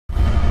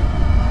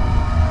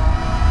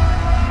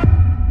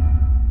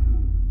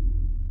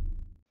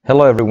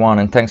Hello everyone,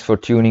 and thanks for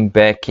tuning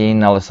back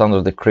in.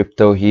 Alessandro the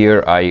Crypto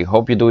here. I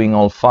hope you're doing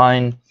all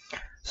fine.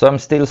 So I'm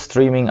still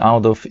streaming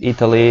out of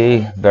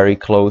Italy, very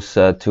close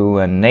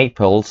to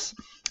Naples.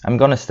 I'm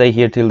gonna stay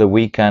here till the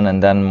weekend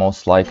and then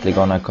most likely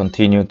gonna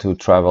continue to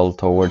travel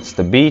towards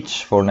the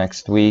beach for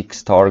next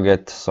week's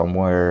target,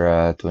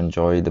 somewhere to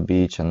enjoy the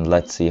beach, and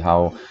let's see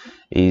how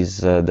is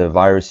the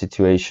virus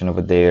situation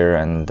over there.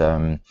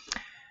 And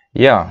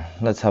yeah,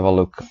 let's have a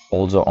look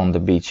also on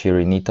the beach here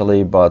in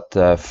Italy. But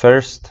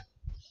first,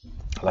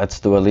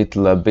 let's do a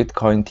little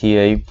Bitcoin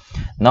TA.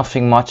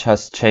 Nothing much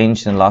has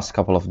changed in the last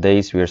couple of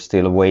days. We are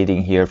still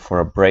waiting here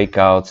for a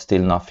breakout.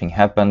 Still nothing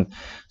happened.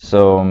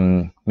 So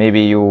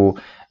maybe you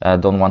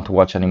don't want to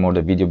watch anymore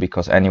the video,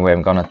 because anyway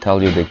I'm gonna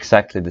tell you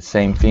exactly the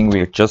same thing.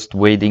 We're just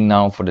waiting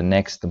now for the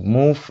next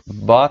move.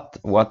 But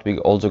what we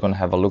also gonna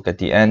have a look at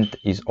the end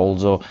is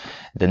also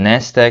the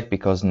NASDAQ,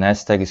 because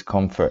NASDAQ is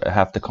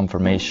have the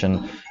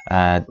confirmation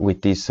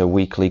with this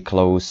weekly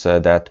close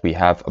that we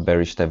have a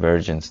bearish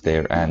divergence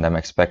there, and I'm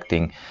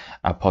expecting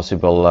a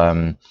possible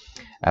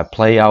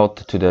play out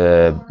to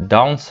the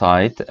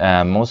downside,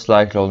 most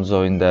likely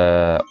also in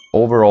the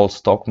overall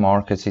stock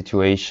market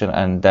situation,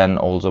 and then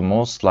also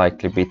most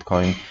likely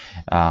Bitcoin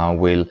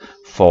will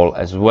fall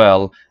as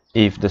well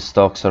if the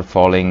stocks are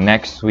falling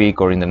next week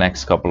or in the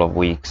next couple of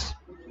weeks.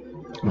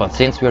 But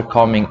since we're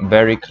coming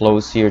very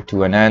close here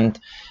to an end,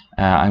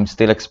 I'm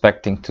still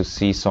expecting to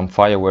see some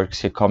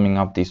fireworks here coming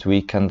up this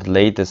weekend,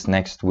 latest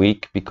next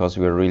week, because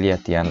we're really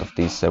at the end of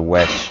this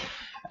wedge.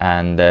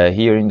 And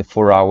here in the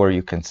 4 hour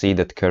you can see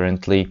that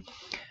currently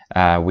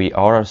we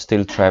are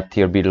still trapped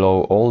here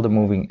below all the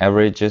moving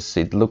averages.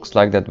 It looks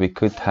like that we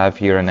could have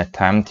here an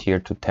attempt here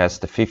to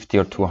test the 50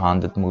 or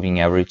 200 moving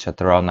average at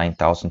around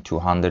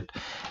 9,200.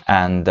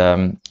 And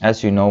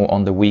as you know,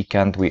 on the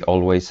weekend we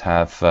always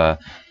have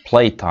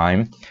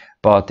playtime.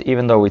 But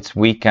even though it's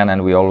weekend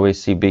and we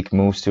always see big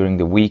moves during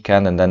the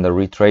weekend, and then the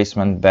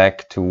retracement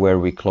back to where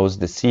we closed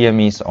the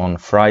CMEs on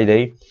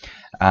Friday,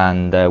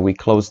 and we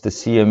closed the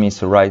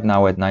CMEs right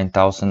now at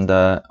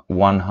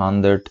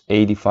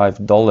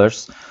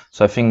 $9,185.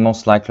 So I think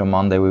most likely on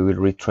Monday we will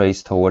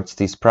retrace towards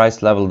this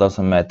price level.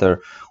 Doesn't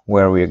matter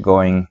where we're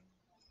going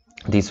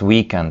this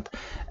weekend.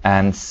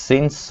 And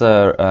since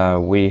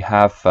we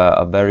have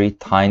a very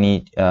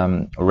tiny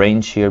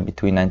range here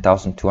between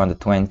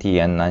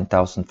 $9,220 and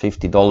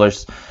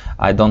 $9,050,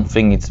 I don't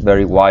think it's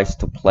very wise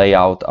to play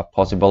out a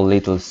possible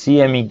little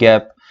CME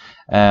gap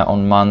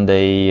on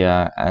Monday,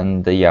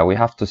 yeah, we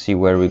have to see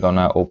where we're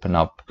gonna open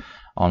up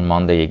on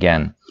Monday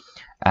again.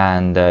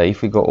 And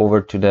if we go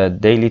over to the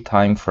daily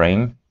time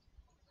frame,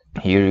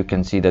 here you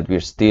can see that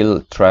we're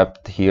still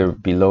trapped here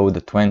below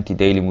the 20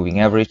 daily moving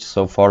average.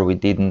 So far we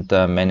didn't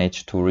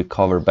manage to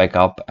recover back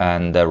up,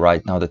 and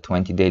right now the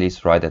 20 daily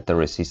is right at the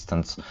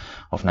resistance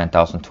of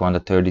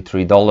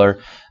 $9,233.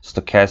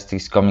 Stochastic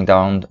is coming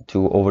down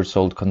to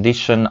oversold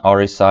condition,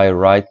 RSI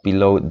right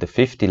below the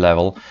 50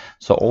 level.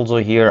 So also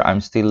here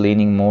I'm still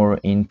leaning more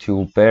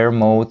into bear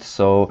mode,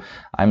 so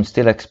I'm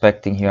still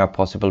expecting here a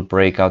possible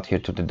breakout here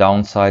to the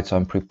downside. So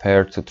I'm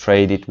prepared to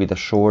trade it with a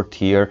short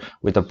here,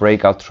 with a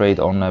breakout trade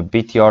on a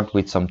Bityard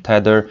with some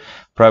tether,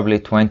 probably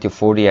 20 or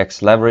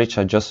 40x leverage.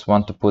 I just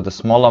want to put a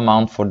small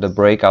amount for the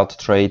breakout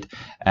trade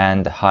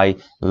and high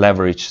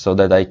leverage, so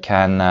that I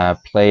can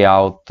play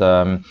out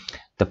the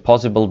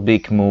possible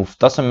big move.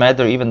 Doesn't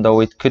matter, even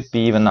though it could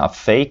be even a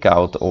fake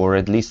out, or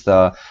at least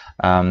a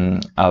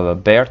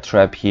bear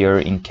trap here,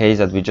 in case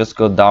that we just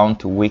go down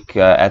to wick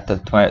at the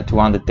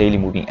 200 daily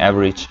moving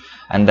average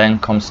and then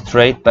come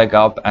straight back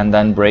up and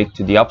then break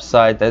to the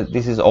upside.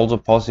 This is also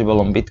possible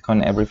on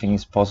Bitcoin. Everything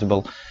is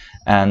possible.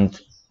 And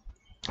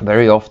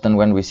very often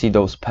when we see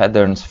those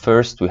patterns,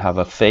 first we have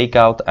a fake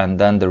out and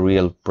then the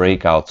real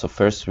breakout. So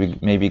first we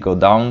maybe go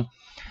down,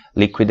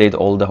 liquidate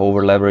all the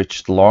over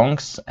leveraged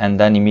longs, and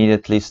then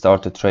immediately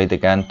start to trade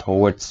again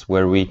towards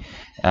where we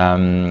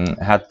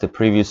had the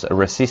previous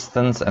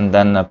resistance, and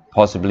then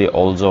possibly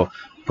also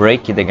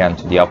break it again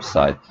to the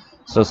upside.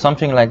 So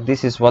something like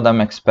this is what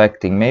I'm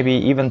expecting. Maybe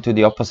even to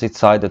the opposite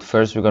side. At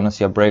first we're gonna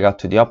see a breakout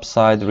to the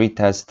upside,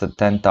 retest the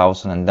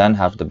 10,000, and then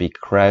have the big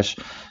crash.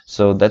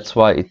 So that's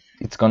why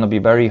it's gonna be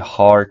very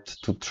hard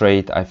to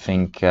trade, I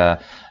think,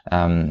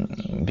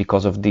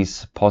 because of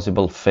these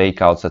possible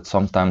fake outs that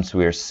sometimes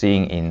we are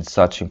seeing in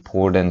such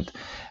important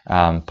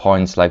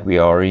points like we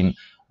are in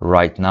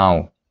right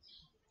now.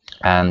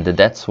 And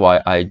that's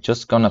why I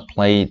just gonna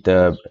play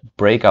the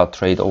breakout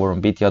trade over on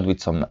Bityard with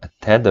some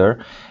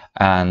tether,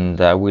 and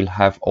we'll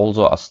have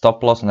also a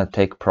stop loss, and I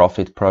take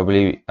profit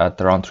probably at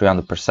around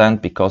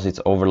 300%, because it's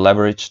over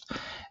leveraged,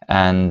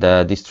 and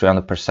this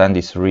 300%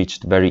 is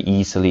reached very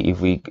easily if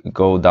we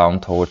go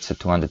down towards the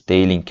 200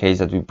 daily, in case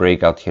that we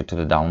break out here to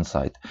the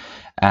downside.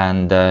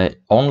 And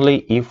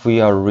only if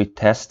we are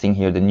retesting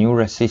here the new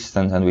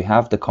resistance and we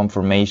have the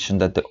confirmation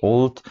that the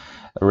old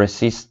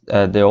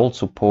the old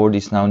support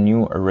is now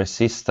new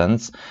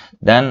resistance,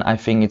 then I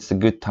think it's a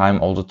good time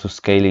also to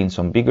scale in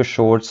some bigger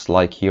shorts,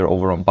 like here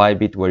over on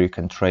Bybit, where you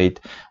can trade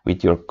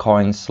with your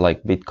coins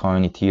like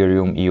Bitcoin,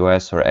 Ethereum,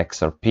 EOS or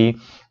XRP.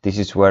 This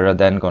is where I'm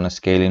then gonna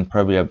scale in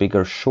probably a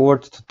bigger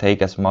short to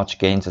take as much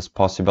gains as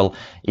possible.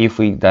 If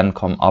we then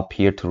come up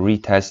here to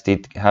retest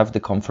it, have the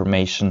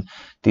confirmation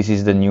this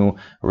is the new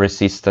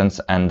resistance,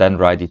 and then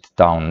write it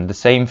down. The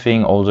same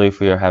thing also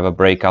if we have a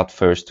breakout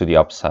first to the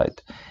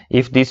upside.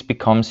 If this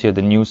becomes here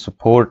the new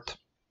support,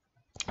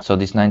 so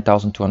this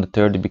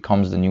 9,230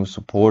 becomes the new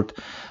support,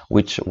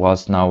 which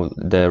was now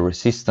the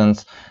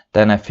resistance,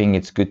 then I think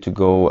it's good to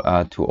go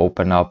to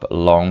open up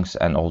longs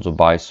and also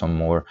buy some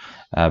more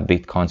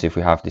Bitcoins if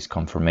we have this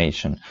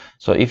confirmation.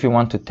 So if you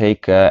want to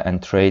take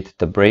and trade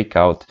the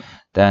breakout,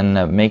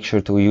 then make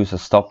sure to use a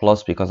stop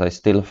loss, because I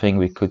still think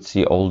we could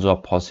see also a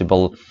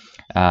possible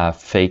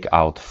fake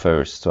out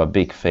first, so a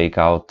big fake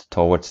out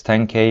towards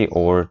 10k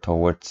or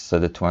towards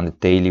the 200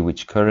 daily,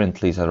 which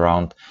currently is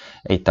around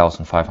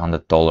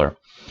 $8,500.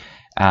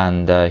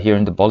 And here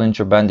in the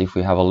Bollinger Band, if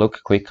we have a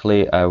look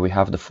quickly, we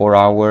have the 4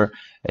 hour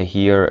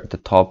here at the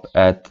top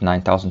at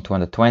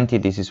 9,220.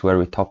 This is where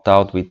we topped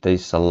out with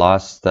this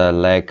last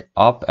leg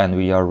up, and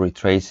we are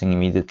retracing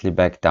immediately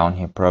back down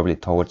here, probably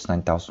towards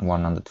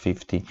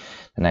 9,150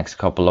 the next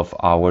couple of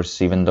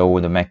hours, even though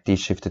the MACD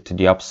shifted to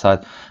the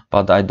upside.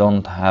 But I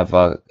don't have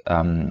a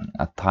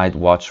tight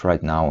watch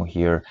right now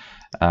here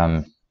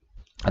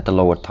at the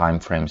lower time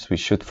frames. We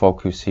should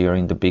focus here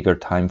in the bigger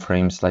time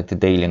frames like the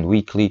daily and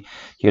weekly.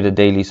 Here the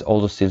daily is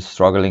also still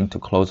struggling to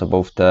close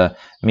above the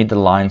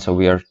middle line, so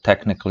we are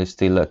technically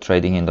still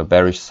trading in the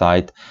bearish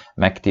side.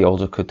 MACD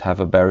also could have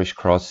a bearish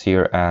cross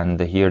here, and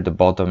here the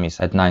bottom is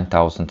at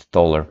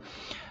 $9,000.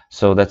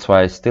 So that's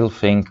why I still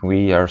think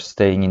we are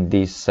staying in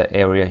this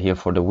area here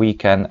for the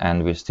weekend,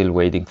 and we're still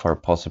waiting for a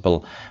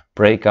possible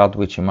breakout,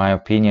 which in my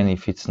opinion,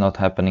 if it's not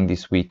happening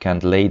this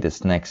weekend,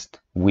 latest next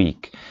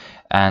week.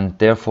 And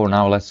therefore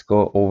now let's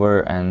go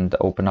over and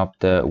open up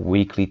the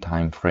weekly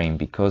time frame,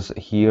 because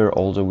here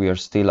also we are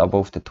still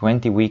above the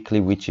 20 weekly,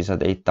 which is at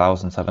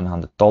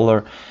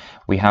 $8,700.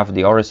 We have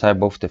the RSI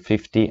above the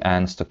 50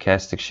 and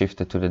stochastic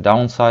shifted to the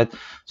downside.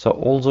 So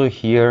also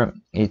here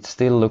it's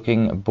still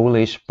looking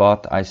bullish,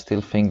 but I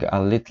still think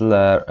a little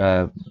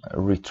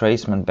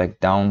retracement back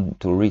down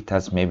to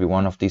retest maybe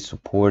one of these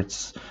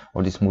supports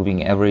or these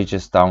moving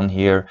averages down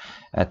here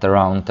at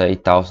around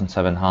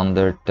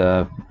 8,700,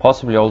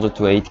 possibly also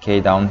to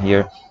 8k down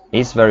here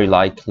is very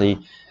likely.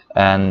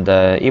 And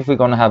if we're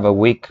going to have a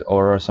wick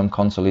or some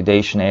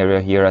consolidation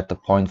area here at the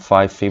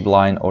 0.5 fib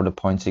line or the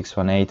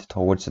 0.618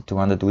 towards the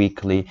 200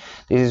 weekly,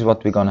 this is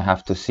what we're going to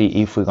have to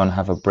see if we're going to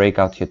have a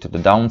breakout here to the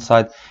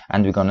downside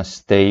and we're going to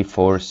stay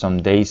for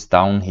some days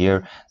down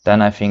here.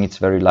 Then I think it's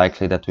very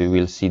likely that we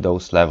will see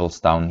those levels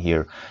down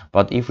here.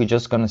 But if we're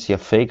just going to see a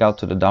fake out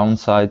to the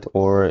downside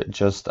or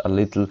just a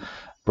little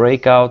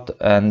breakout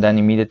and then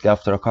immediately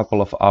after a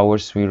couple of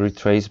hours we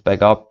retrace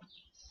back up,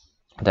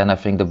 then I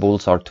think the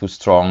bulls are too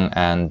strong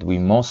and we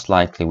most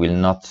likely will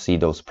not see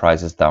those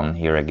prices down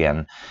here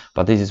again.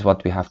 But this is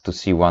what we have to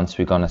see once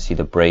we're gonna see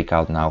the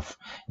breakout now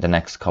the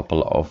next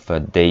couple of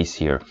days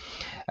here.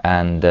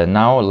 And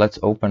now let's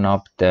open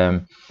up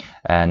the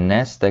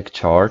NASDAQ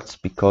charts,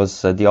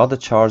 because the other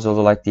charts,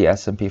 also like the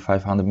S&P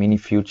 500 mini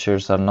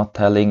futures, are not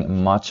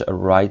telling much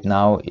right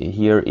now.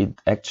 Here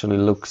it actually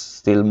looks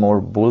still more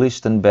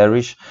bullish than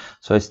bearish,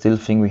 so I still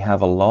think we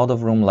have a lot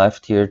of room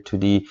left here to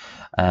the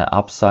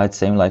upside.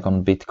 Same like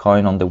on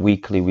Bitcoin on the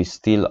weekly, we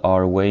still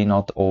are way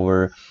not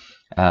over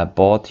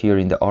bought here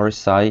in the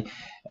RSI.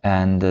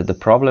 And the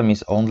problem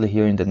is only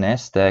here in the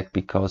NASDAQ,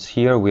 because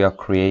here we are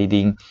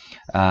creating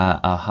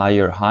a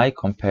higher high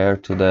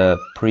compared to the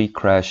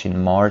pre-crash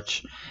in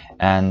March.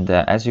 And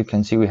as you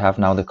can see, we have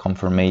now the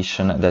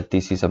confirmation that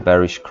this is a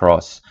bearish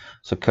cross.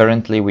 So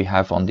currently we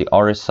have on the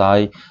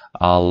RSI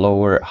a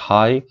lower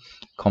high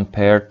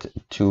compared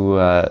to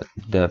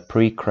the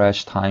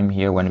pre-crash time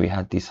here when we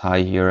had this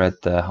high here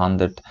at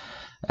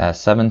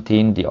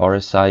 117. The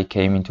RSI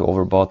came into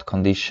overbought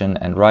condition,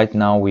 and right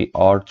now we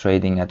are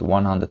trading at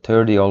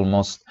 130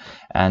 almost,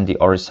 and the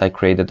RSI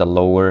created a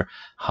lower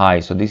high.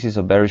 So this is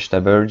a bearish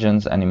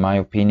divergence, and in my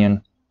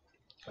opinion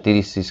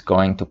this is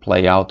going to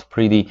play out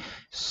pretty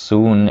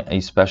soon,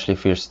 especially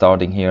if we're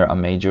starting here a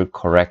major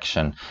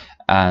correction.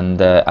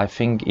 And I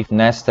think if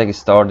NASDAQ is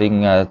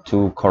starting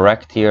to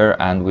correct here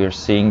and we're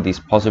seeing this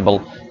possible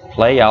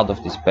play out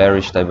of this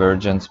bearish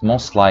divergence,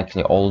 most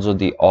likely also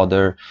the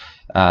other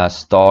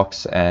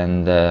stocks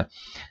and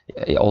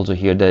also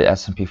here the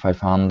S&P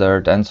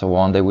 500 and so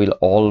on, they will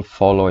all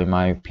follow in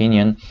my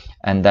opinion.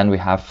 And then we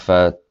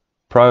have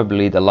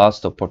probably the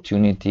last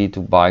opportunity to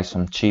buy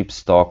some cheap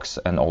stocks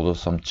and also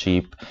some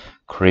cheap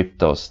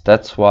cryptos.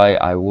 That's why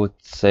I would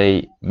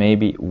say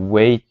maybe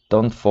wait,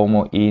 don't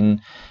FOMO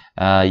in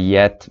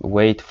yet,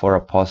 wait for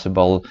a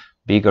possible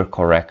bigger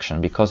correction,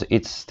 because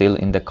it's still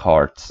in the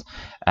cards.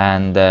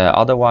 And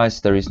otherwise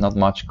there is not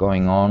much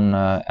going on,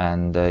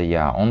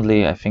 yeah,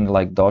 only I think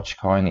like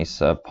Dogecoin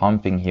is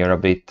pumping here a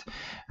bit.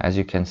 As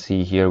you can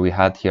see here, we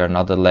had here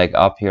another leg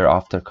up here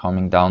after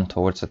coming down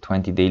towards a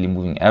 20 daily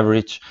moving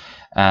average.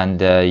 And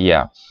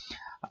yeah,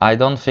 I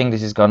don't think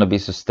this is going to be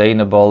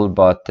sustainable,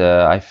 but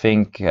I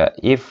think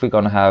if we're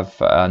going to have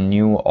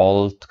new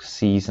alt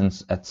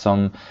seasons at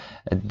some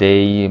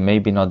day,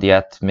 maybe not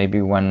yet,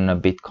 maybe when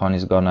Bitcoin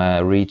is going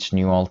to reach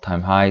new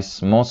all-time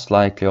highs, most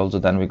likely also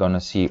then we're going to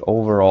see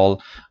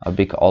overall a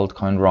big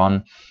altcoin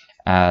run.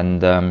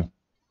 And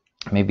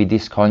maybe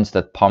these coins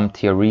that pumped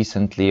here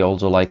recently,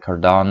 also like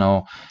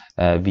Cardano,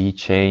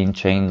 VeChain,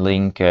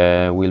 Chainlink,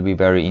 will be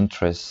very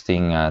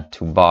interesting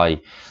to buy.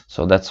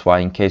 So that's why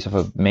in case of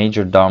a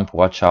major dump,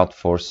 watch out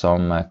for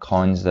some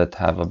coins that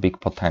have a big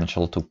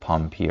potential to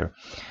pump here.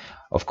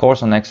 Of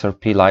course, on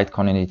XRP,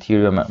 Litecoin and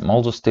Ethereum, I'm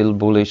also still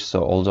bullish.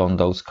 So also on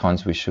those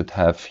coins, we should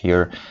have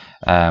here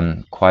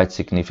quite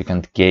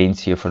significant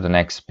gains here for the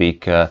next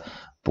big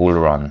bull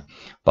run.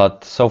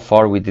 But so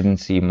far we didn't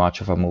see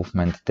much of a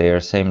movement there.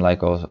 Same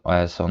like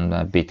as on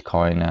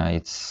Bitcoin,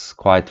 it's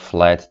quite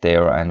flat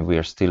there, and we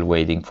are still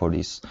waiting for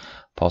this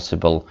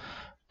possible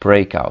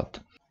breakout.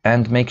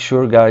 And make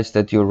sure, guys,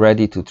 that you're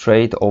ready to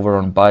trade over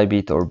on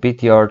Bybit or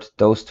Bityard.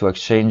 Those two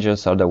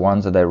exchanges are the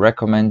ones that I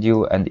recommend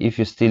you. And if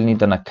you still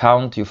need an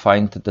account, you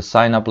find the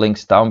sign up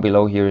links down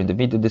below here in the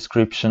video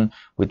description.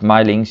 With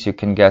my links, you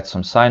can get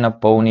some sign up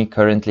boni,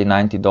 currently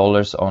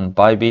 $90 on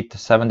Bybit,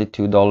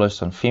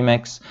 $72 on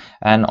Fimex,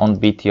 and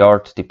on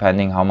Bityard,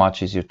 depending how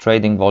much is your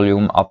trading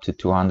volume, up to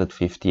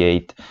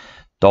 $258.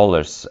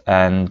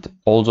 And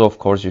also, of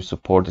course, you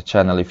support the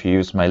channel if you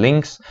use my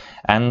links.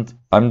 And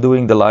I'm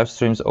doing the live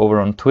streams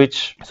over on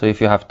Twitch, so if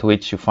you have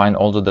Twitch, you find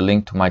also the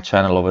link to my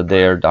channel over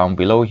there down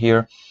below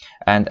here.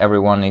 And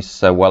everyone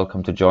is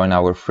welcome to join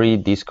our free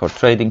Discord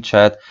trading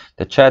chat.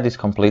 The chat is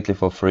completely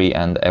for free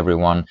and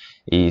everyone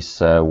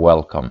is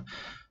welcome.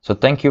 So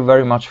thank you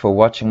very much for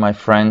watching, my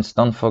friends.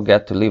 Don't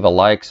forget to leave a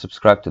like,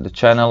 subscribe to the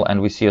channel,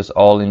 and we see us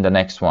all in the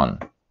next one.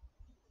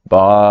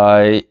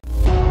 Bye.